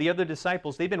the boat, the other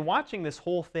disciples, they've been watching this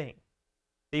whole thing.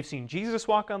 They've seen Jesus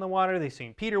walk on the water. They've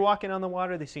seen Peter walking on the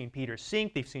water. They've seen Peter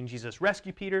sink. They've seen Jesus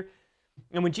rescue Peter.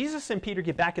 And when Jesus and Peter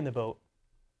get back in the boat,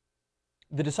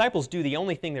 the disciples do the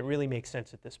only thing that really makes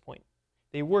sense at this point.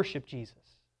 They worship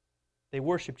Jesus. They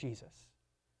worship Jesus.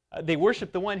 They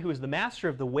worship the one who is the master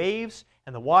of the waves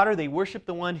and the water. They worship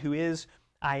the one who is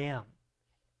I am.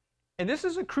 And this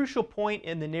is a crucial point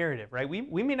in the narrative, right?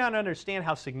 We may not understand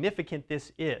how significant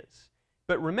this is.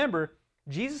 But remember,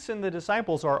 Jesus and the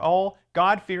disciples are all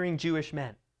God-fearing Jewish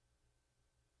men.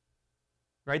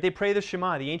 Right? They pray the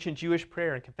Shema, the ancient Jewish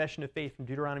prayer and confession of faith from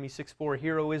Deuteronomy 6:4.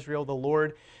 Hear, O Israel, the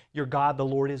Lord your God, the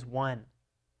Lord is one.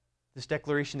 This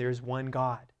declaration, there is one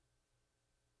God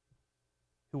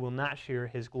who will not share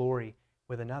his glory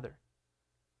with another.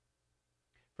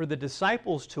 For the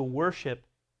disciples to worship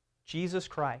Jesus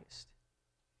Christ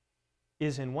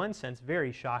is in one sense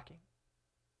very shocking.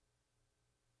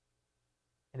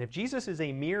 And if Jesus is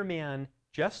a mere man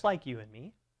just like you and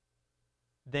me,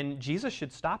 then Jesus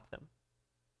should stop them.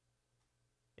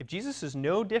 If Jesus is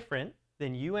no different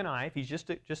than you and I, if he's just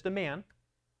a man,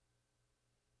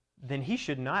 then he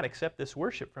should not accept this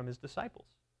worship from his disciples.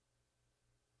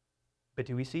 But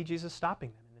do we see Jesus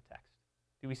stopping them in the text?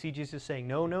 Do we see Jesus saying,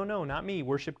 no, no, no, not me,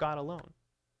 worship God alone?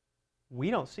 We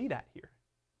don't see that here.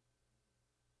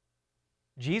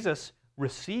 Jesus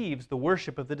receives the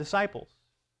worship of the disciples.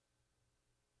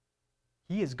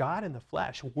 He is God in the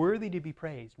flesh, worthy to be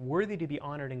praised, worthy to be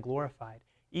honored and glorified,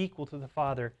 equal to the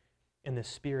Father and the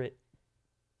Spirit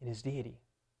in his deity.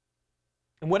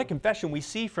 And what a confession we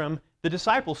see from the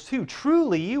disciples too.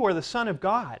 Truly you are the Son of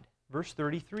God. Verse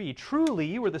 33, truly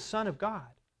you are the Son of God.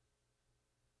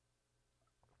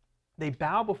 They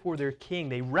bow before their King.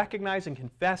 They recognize and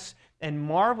confess and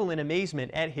marvel in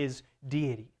amazement at his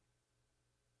deity.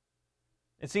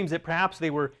 It seems that perhaps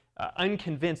they were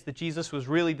unconvinced that Jesus was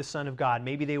really the Son of God.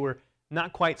 Maybe they were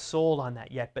not quite sold on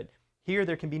that yet, but here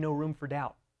there can be no room for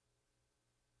doubt.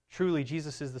 Truly,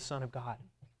 Jesus is the Son of God.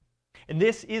 And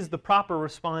this is the proper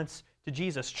response to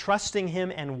Jesus, trusting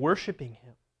him and worshiping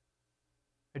him.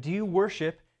 Do you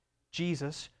worship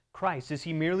Jesus Christ? Is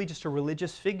he merely just a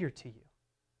religious figure to you?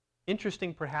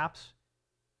 Interesting perhaps,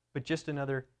 but just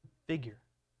another figure.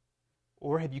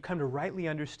 Or have you come to rightly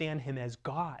understand him as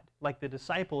God, like the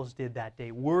disciples did that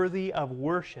day, worthy of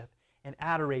worship and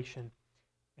adoration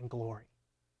and glory?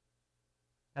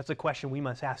 That's a question we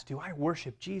must ask. Do I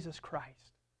worship Jesus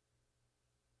Christ?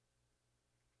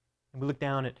 And we look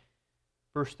down at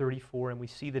verse 34 and we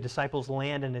see the disciples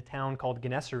land in a town called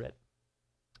Gennesaret.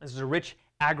 This is a rich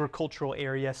agricultural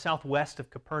area southwest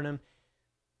of Capernaum.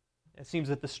 It seems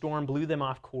that the storm blew them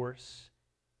off course,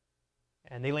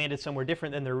 and they landed somewhere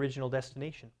different than their original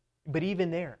destination. But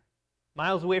even there,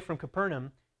 miles away from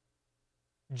Capernaum,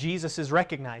 Jesus is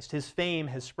recognized. His fame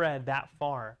has spread that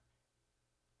far.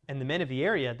 And the men of the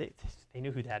area, they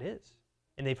knew who that is.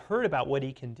 And they've heard about what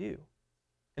he can do.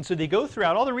 And so they go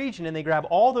throughout all the region and they grab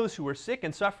all those who are sick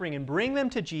and suffering and bring them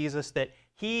to Jesus that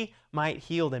he might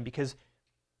heal them, because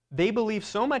they believe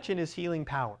so much in his healing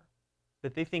power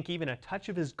that they think even a touch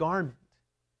of his garment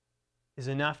is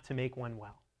enough to make one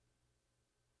well.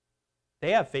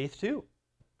 They have faith too.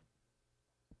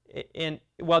 And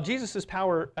while Jesus'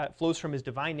 power flows from his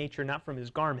divine nature, not from his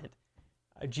garment,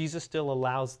 Jesus still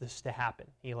allows this to happen.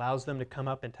 He allows them to come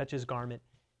up and touch his garment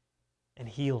and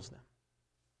heals them.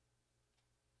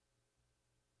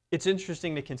 It's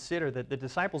interesting to consider that the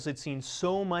disciples had seen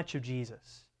so much of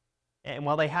Jesus. And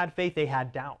while they had faith, they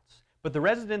had doubts. But the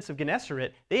residents of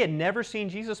Gennesaret, they had never seen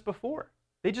Jesus before.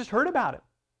 They just heard about him.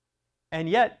 And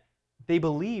yet, they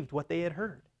believed what they had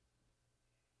heard.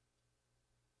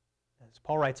 As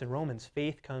Paul writes in Romans,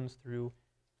 faith comes through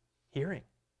hearing.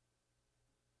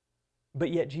 But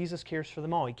yet Jesus cares for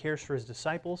them all. He cares for his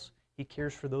disciples. He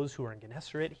cares for those who are in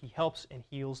Gennesaret. He helps and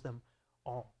heals them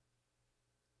all.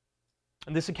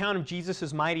 And this account of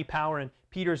Jesus' mighty power and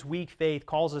Peter's weak faith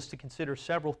calls us to consider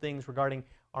several things regarding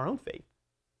our own faith.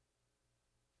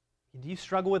 Do you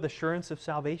struggle with assurance of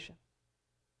salvation?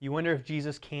 You wonder if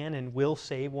Jesus can and will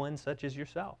save one such as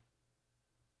yourself.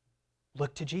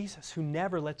 Look to Jesus, who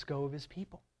never lets go of his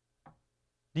people.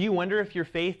 Do you wonder if your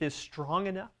faith is strong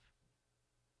enough?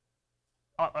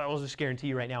 I'll just guarantee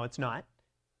you right now it's not.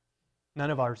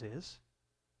 None of ours is.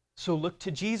 So look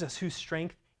to Jesus, whose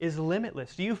strength is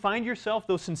limitless. Do you find yourself,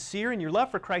 though sincere in your love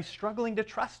for Christ, struggling to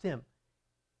trust him?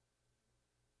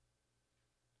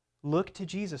 Look to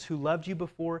Jesus, who loved you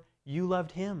before you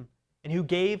loved him, and who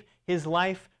gave his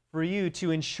life for you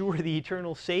to ensure the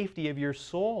eternal safety of your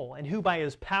soul, and who by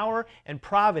his power and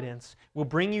providence will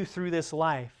bring you through this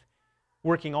life,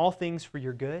 working all things for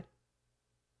your good.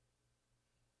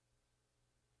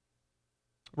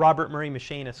 Robert Murray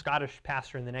M'Cheyne, a Scottish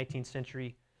pastor in the 19th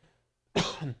century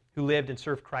who lived and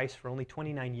served Christ for only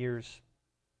 29 years,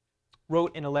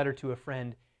 wrote in a letter to a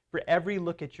friend, "For every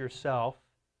look at yourself,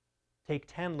 take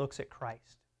 10 looks at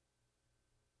Christ."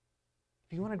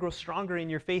 If you want to grow stronger in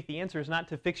your faith, the answer is not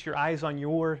to fix your eyes on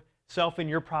yourself and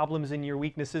your problems and your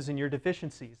weaknesses and your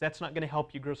deficiencies. That's not going to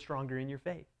help you grow stronger in your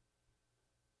faith.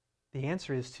 The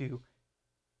answer is to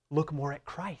look more at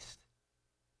Christ.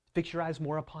 Fix your eyes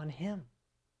more upon him.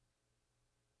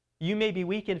 You may be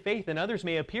weak in faith and others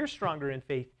may appear stronger in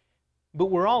faith, but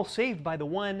we're all saved by the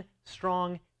one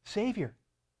strong Savior,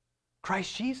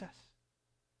 Christ Jesus.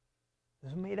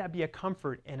 So may that be a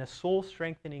comfort and a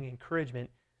soul-strengthening encouragement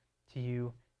to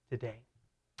you today.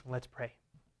 Let's pray.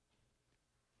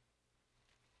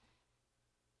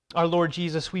 Our Lord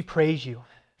Jesus, we praise you.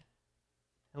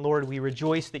 And Lord, we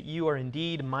rejoice that you are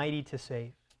indeed mighty to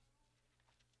save.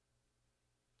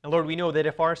 And Lord, we know that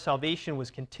if our salvation was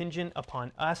contingent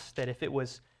upon us, that if it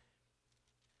was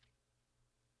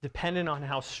dependent on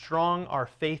how strong our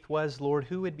faith was, Lord,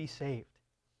 who would be saved?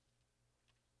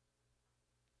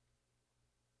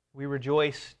 We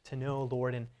rejoice to know,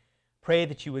 Lord, and pray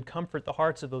that you would comfort the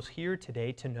hearts of those here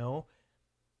today to know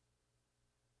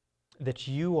that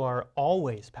you are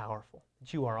always powerful,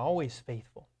 that you are always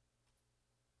faithful,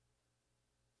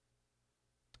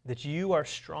 that you are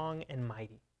strong and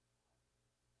mighty.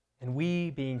 And we,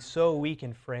 being so weak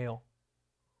and frail,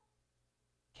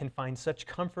 can find such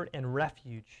comfort and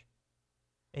refuge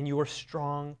in your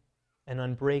strong and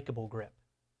unbreakable grip.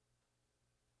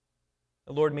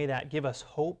 Lord, may that give us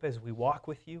hope as we walk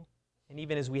with you, and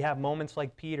even as we have moments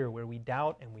like Peter where we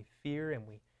doubt and we fear and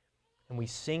we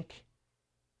sink.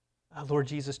 Lord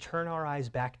Jesus, turn our eyes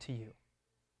back to you.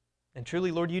 And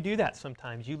truly, Lord, you do that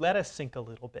sometimes. You let us sink a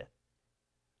little bit,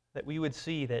 that we would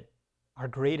see that our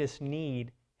greatest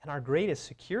need and our greatest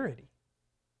security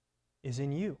is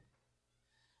in you.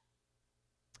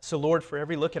 So, Lord, for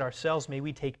every look at ourselves, may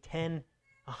we take 10,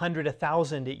 100,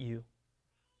 1,000 at you.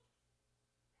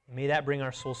 And may that bring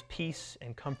our souls peace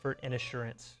and comfort and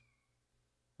assurance.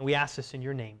 And we ask this in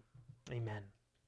your name. Amen.